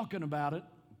them talking about it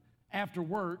after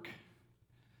work.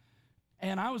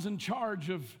 And I was in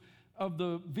charge of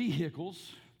the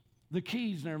vehicles, the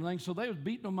keys and everything. So they was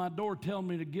beating on my door telling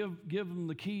me to give them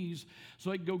the keys so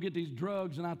they could go get these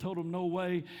drugs. And I told them no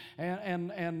way.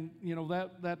 And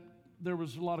that there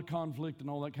was a lot of conflict and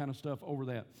all that kind of stuff over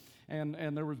that.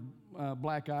 And there was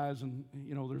black eyes and,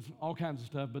 there's all kinds of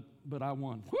stuff. But I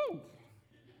won. Woo!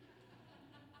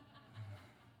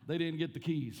 They didn't get the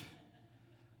keys.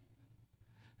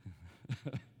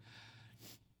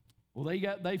 Well,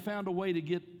 they found a way to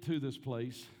get to this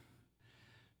place.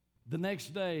 The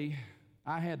next day,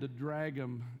 I had to drag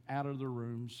them out of their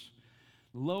rooms,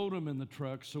 load them in the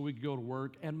truck so we could go to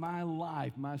work, and my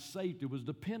life, my safety was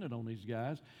dependent on these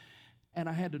guys. And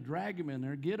I had to drag them in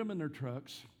there, get them in their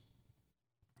trucks,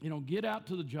 get out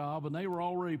to the job, and they were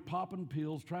already popping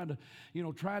pills, trying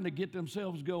to get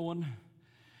themselves going.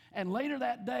 And later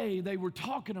that day, they were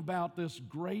talking about this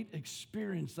great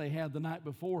experience they had the night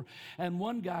before. And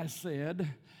one guy said,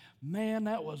 man,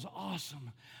 that was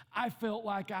awesome. I felt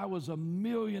like I was a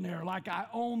millionaire, like I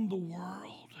owned the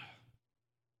world.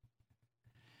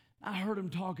 I heard him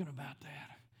talking about that.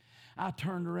 I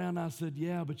turned around and I said,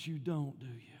 yeah, but you don't, do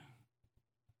you?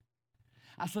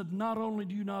 I said, not only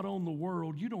do you not own the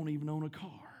world, you don't even own a car.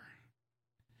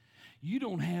 You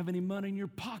don't have any money in your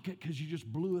pocket because you just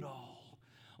blew it all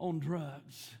on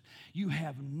drugs. You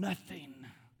have nothing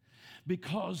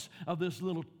because of this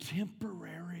little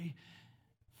temporary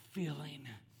feeling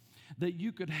that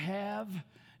you could have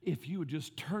if you would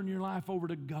just turn your life over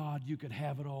to God. You could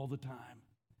have it all the time.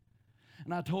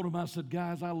 And I told him, I said,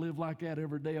 guys, I live like that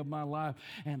every day of my life,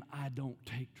 and I don't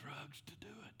take drugs to do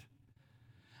it.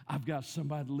 I've got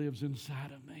somebody that lives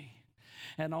inside of me.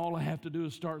 And all I have to do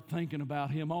is start thinking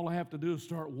about him. All I have to do is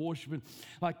start worshiping.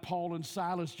 Like Paul and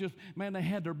Silas, just, man, they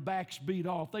had their backs beat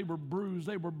off. They were bruised.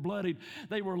 They were bloodied.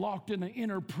 They were locked in an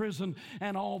inner prison.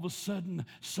 And all of a sudden,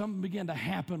 something began to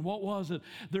happen. What was it?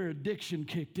 Their addiction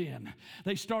kicked in.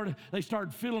 They started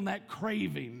feeling that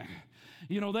craving.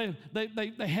 You know, they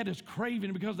had this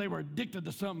craving because they were addicted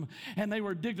to something, and they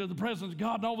were addicted to the presence of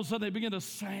God, and all of a sudden they began to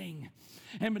sing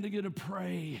and began to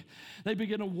pray. They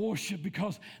began to worship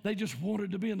because they just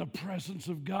wanted to be in the presence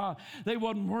of God. They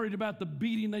wasn't worried about the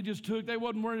beating they just took. They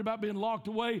wasn't worried about being locked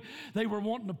away. They were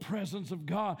wanting the presence of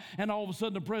God, and all of a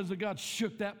sudden the presence of God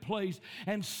shook that place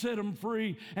and set them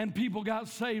free, and people got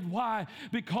saved. Why?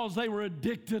 Because they were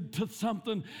addicted to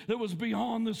something that was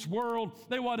beyond this world.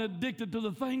 They weren't addicted to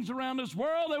the things around this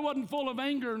world. They wasn't full of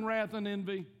anger and wrath and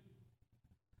envy.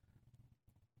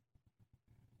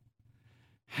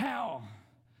 How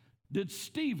did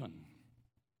Stephen,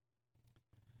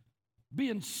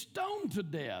 being stoned to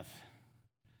death,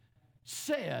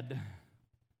 said,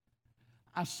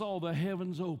 I saw the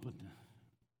heavens open,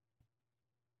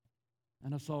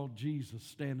 and I saw Jesus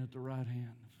stand at the right hand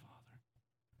of the Father?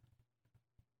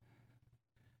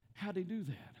 How did he do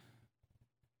that?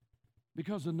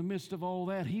 Because in the midst of all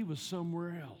that, he was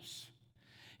somewhere else.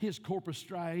 His corpus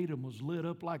striatum was lit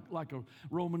up like a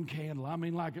Roman candle. I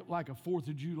mean, like a 4th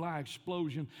of July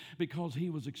explosion, because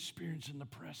he was experiencing the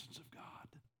presence of God.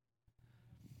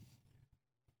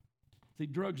 See,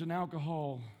 drugs and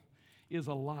alcohol is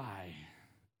a lie,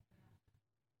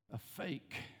 a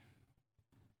fake.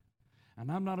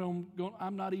 And I'm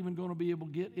not even going to be able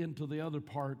to get into the other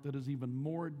part that is even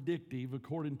more addictive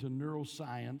according to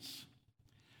neuroscience,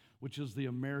 which is the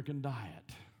American diet.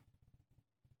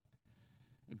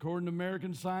 According to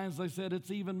American science, they said it's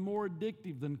even more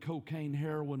addictive than cocaine,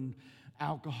 heroin,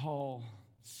 alcohol,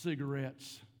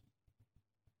 cigarettes.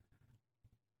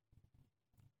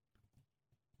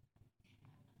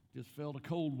 Just felt a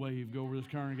cold wave go over this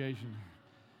congregation.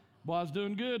 Boy, I was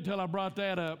doing good till I brought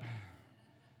that up.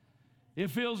 It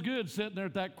feels good sitting there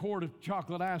at that quart of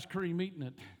chocolate ice cream eating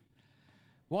it.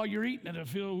 While you're eating it, it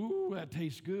feels, ooh, that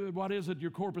tastes good. What is it?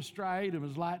 Your corpus striatum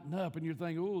is lighting up, and you're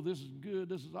thinking, oh, this is good,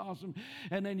 this is awesome.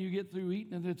 And then you get through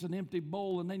eating it, it's an empty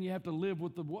bowl, and then you have to live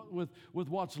with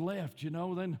what's left, you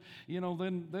know. Then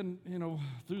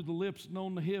through the lips and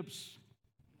on the hips.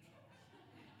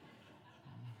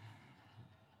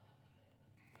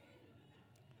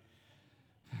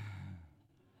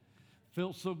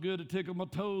 Felt so good it tickled my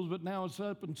toes, but now it's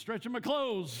up and stretching my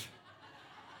clothes.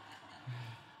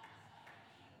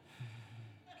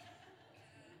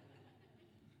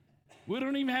 We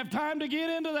don't even have time to get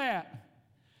into that.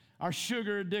 Our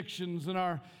sugar addictions and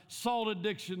our salt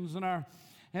addictions and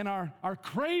our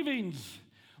cravings.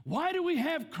 Why do we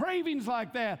have cravings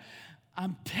like that?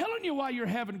 I'm telling you why you're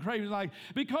having cravings like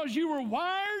that. Because you were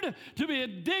wired to be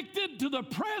addicted to the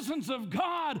presence of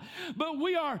God. But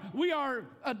we are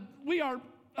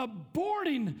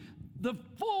aborting the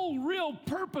full, real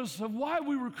purpose of why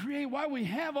we were created, why we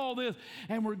have all this,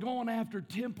 and we're going after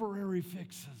temporary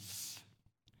fixes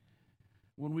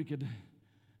when we could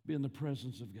be in the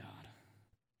presence of God.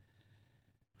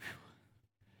 Whew.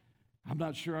 I'm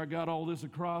not sure I got all this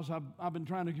across. I've been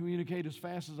trying to communicate as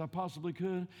fast as I possibly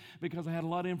could because I had a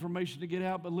lot of information to get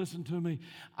out, but listen to me.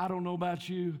 I don't know about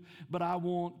you, but I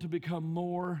want to become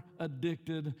more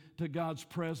addicted to God's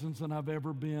presence than I've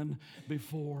ever been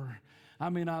before. I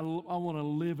mean, I want to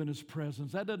live in His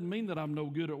presence. That doesn't mean that I'm no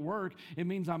good at work. It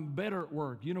means I'm better at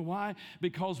work. You know why?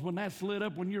 Because when that's lit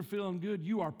up, when you're feeling good,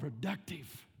 you are productive.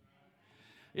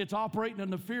 It's operating in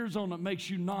the fear zone that makes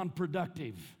you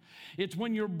non-productive. It's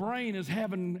when your brain is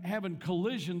having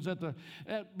collisions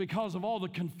because of all the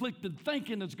conflicted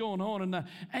thinking that's going on, and the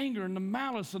anger and the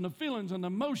malice and the feelings and the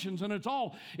emotions, and it's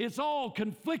all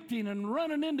conflicting and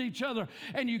running into each other,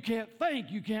 and you can't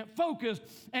think, you can't focus,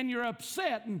 and you're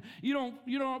upset, and you're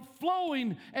not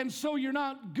flowing, and so you're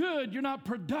not good, you're not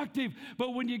productive.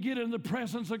 But when you get in the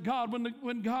presence of God,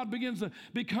 when God begins to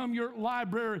become your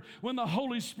library, when the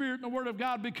Holy Spirit and the Word of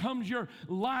God becomes your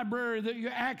library that you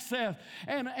access,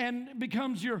 and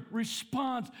becomes your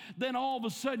response, then all of a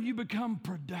sudden you become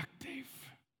productive.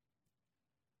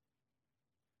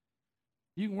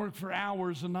 You can work for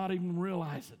hours and not even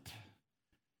realize it.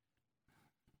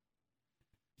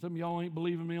 Some of y'all ain't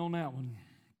believing me on that one.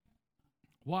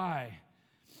 Why?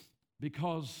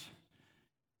 Because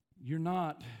you're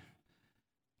not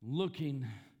looking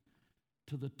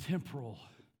to the temporal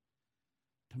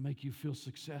to make you feel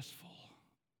successful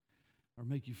or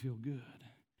make you feel good.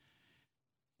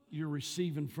 You're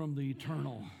receiving from the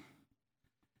eternal,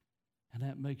 and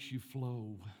that makes you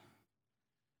flow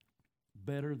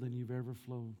better than you've ever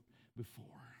flowed before.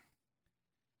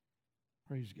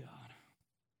 Praise God.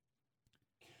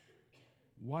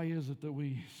 Why is it that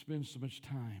we spend so much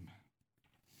time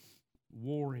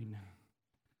warring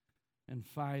and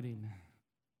fighting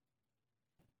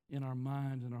in our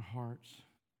minds and our hearts?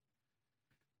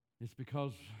 It's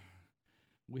because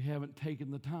we haven't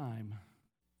taken the time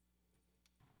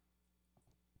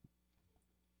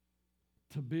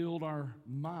to build our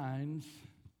minds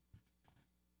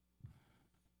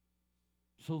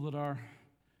so that our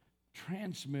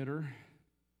transmitter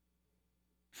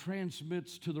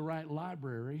transmits to the right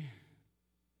library,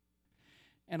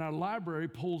 and our library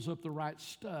pulls up the right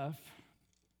stuff.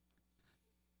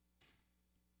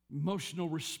 Emotional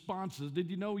responses.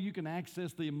 Did you know you can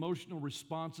access the emotional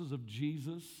responses of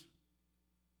Jesus?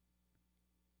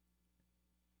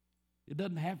 It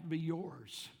doesn't have to be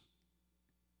yours.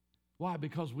 Why?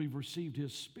 Because we've received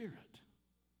His Spirit.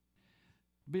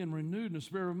 Being renewed in the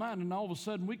spirit of mind, and all of a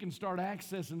sudden we can start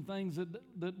accessing things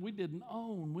that we didn't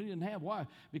own, we didn't have. Why?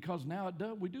 Because now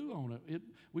we do own it.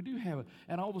 We do have it.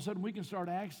 And all of a sudden we can start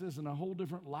accessing a whole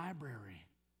different library.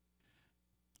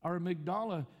 Our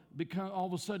amygdala all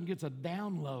of a sudden gets a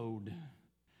download.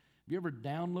 Have you ever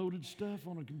downloaded stuff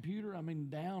on a computer? I mean,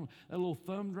 that little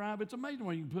thumb drive. It's amazing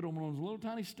what you can put on one of those little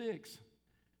tiny sticks.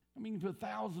 I mean, you can put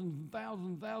thousands and thousands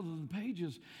and thousands of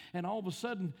pages, and all of a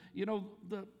sudden,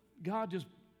 God just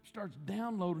starts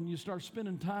downloading. You start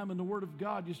spending time in the Word of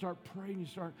God. You start praying. You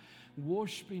start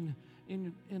worshiping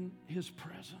in His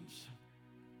presence.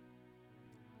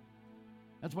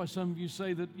 That's why some of you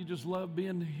say that you just love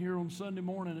being here on Sunday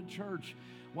morning at church.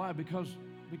 Why? Because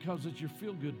it's your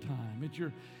feel-good time.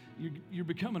 You're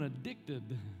becoming addicted.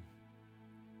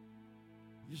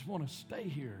 You just want to stay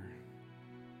here.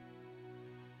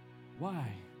 Why?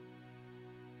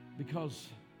 Because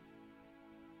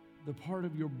the part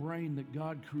of your brain that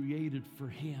God created for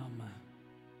Him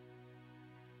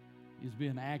is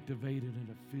being activated, and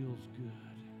it feels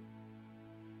good.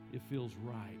 It feels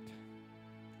right.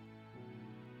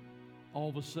 All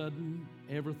of a sudden,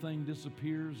 everything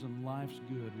disappears and life's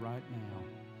good right now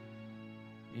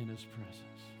in His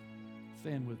presence.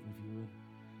 Stand with me if you would.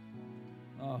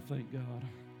 Oh, thank God.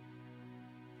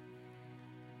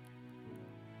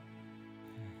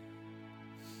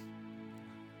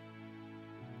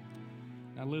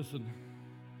 Now listen,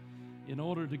 in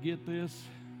order to get this,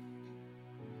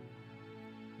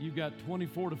 you've got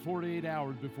 24 to 48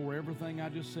 hours before everything I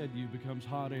just said to you becomes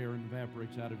hot air and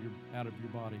evaporates out of your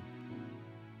body.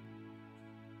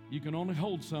 You can only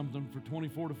hold something for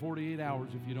 24 to 48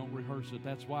 hours if you don't rehearse it.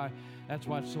 That's why it's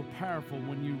so powerful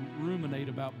when you ruminate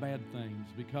about bad things,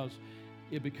 because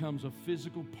it becomes a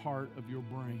physical part of your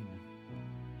brain.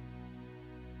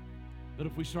 But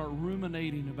if we start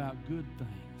ruminating about good things,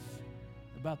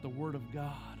 about the Word of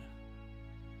God,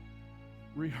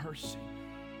 rehearsing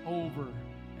over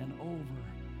and over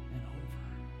and over.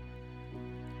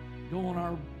 Go on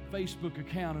our Facebook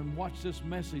account and watch this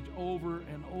message over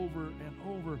and over and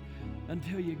over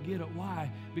until you get it.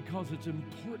 Why? Because it's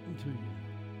important to you,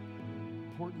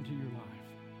 important to your life.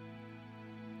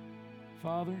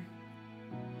 Father,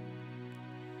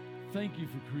 thank you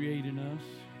for creating us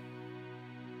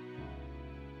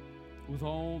with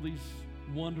all these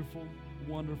wonderful,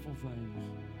 wonderful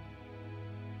things.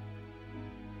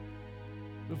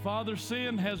 But Father,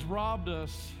 sin has robbed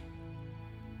us,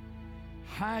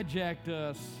 hijacked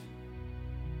us,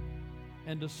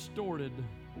 and distorted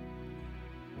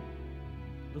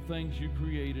the things you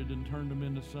created and turned them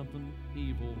into something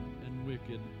evil and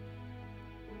wicked.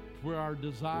 where our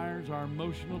desires, our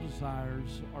emotional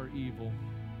desires, are evil,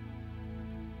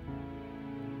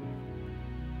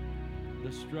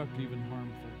 destructive, and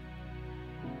harmful.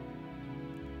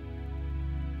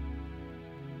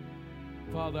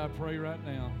 Father, I pray right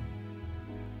now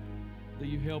that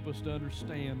you help us to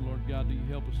understand, Lord God, that you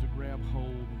help us to grab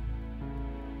hold.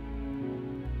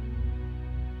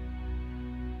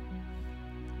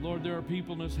 Lord, there are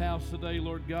people in this house today,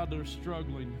 Lord God, that are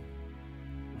struggling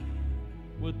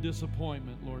with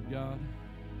disappointment, Lord God.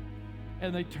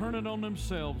 And they turn it on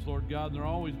themselves, Lord God, and they're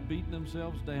always beating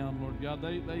themselves down, Lord God.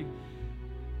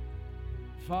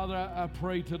 Father, I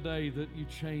pray today that you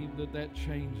change, that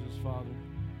changes, Father.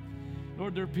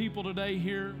 Lord, there are people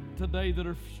here today that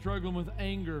are struggling with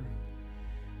anger,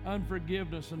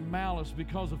 unforgiveness, and malice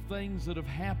because of things that have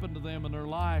happened to them in their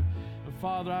life. But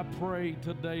Father, I pray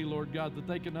today, Lord God, that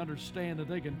they can understand that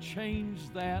they can change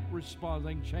that response.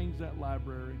 They can change that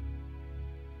library.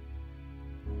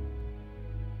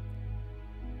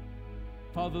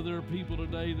 Father, there are people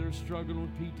today that are struggling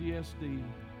with PTSD,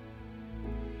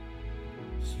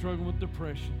 struggling with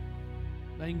depression,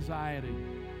 anxiety.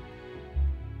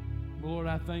 Lord,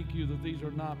 I thank you that these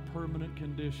are not permanent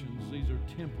conditions. These are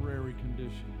temporary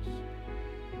conditions.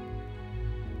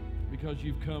 Because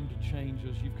you've come to change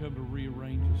us. You've come to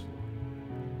rearrange us, Lord.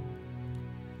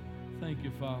 Thank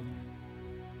you, Father.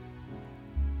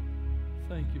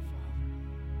 Thank you, Father.